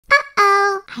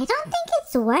I don't think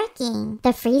it's working.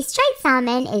 The freeze-dried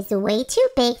salmon is way too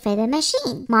big for the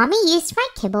machine. Mommy used my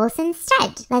kibbles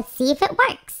instead. Let's see if it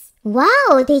works.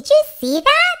 Whoa, did you see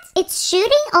that? It's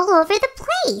shooting all over the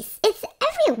place. It's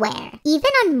everywhere,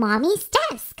 even on Mommy's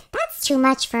desk. That's too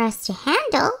much for us to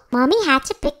handle. Mommy had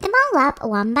to pick them all up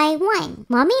one by one.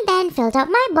 Mommy then filled up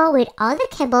my bowl with all the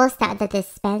kibbles that the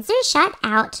dispenser shot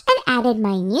out and added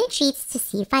my new treats to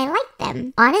see if I liked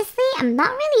them. Honestly, I'm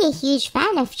not really a huge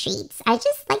fan of treats. I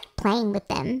just like playing with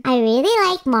them. I really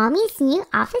like Mommy's new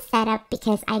office setup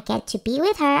because I get to be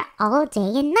with her all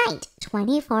day and night,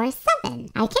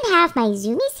 24/7. I can have my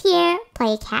zoomies here,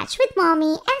 play catch with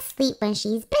Mommy, and sleep when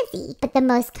she's busy. But the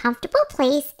most comfortable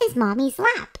place is Mommy's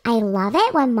lap. I love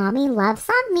it when Mommy loves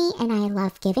on me and I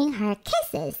love giving her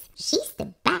kisses. She's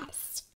the best.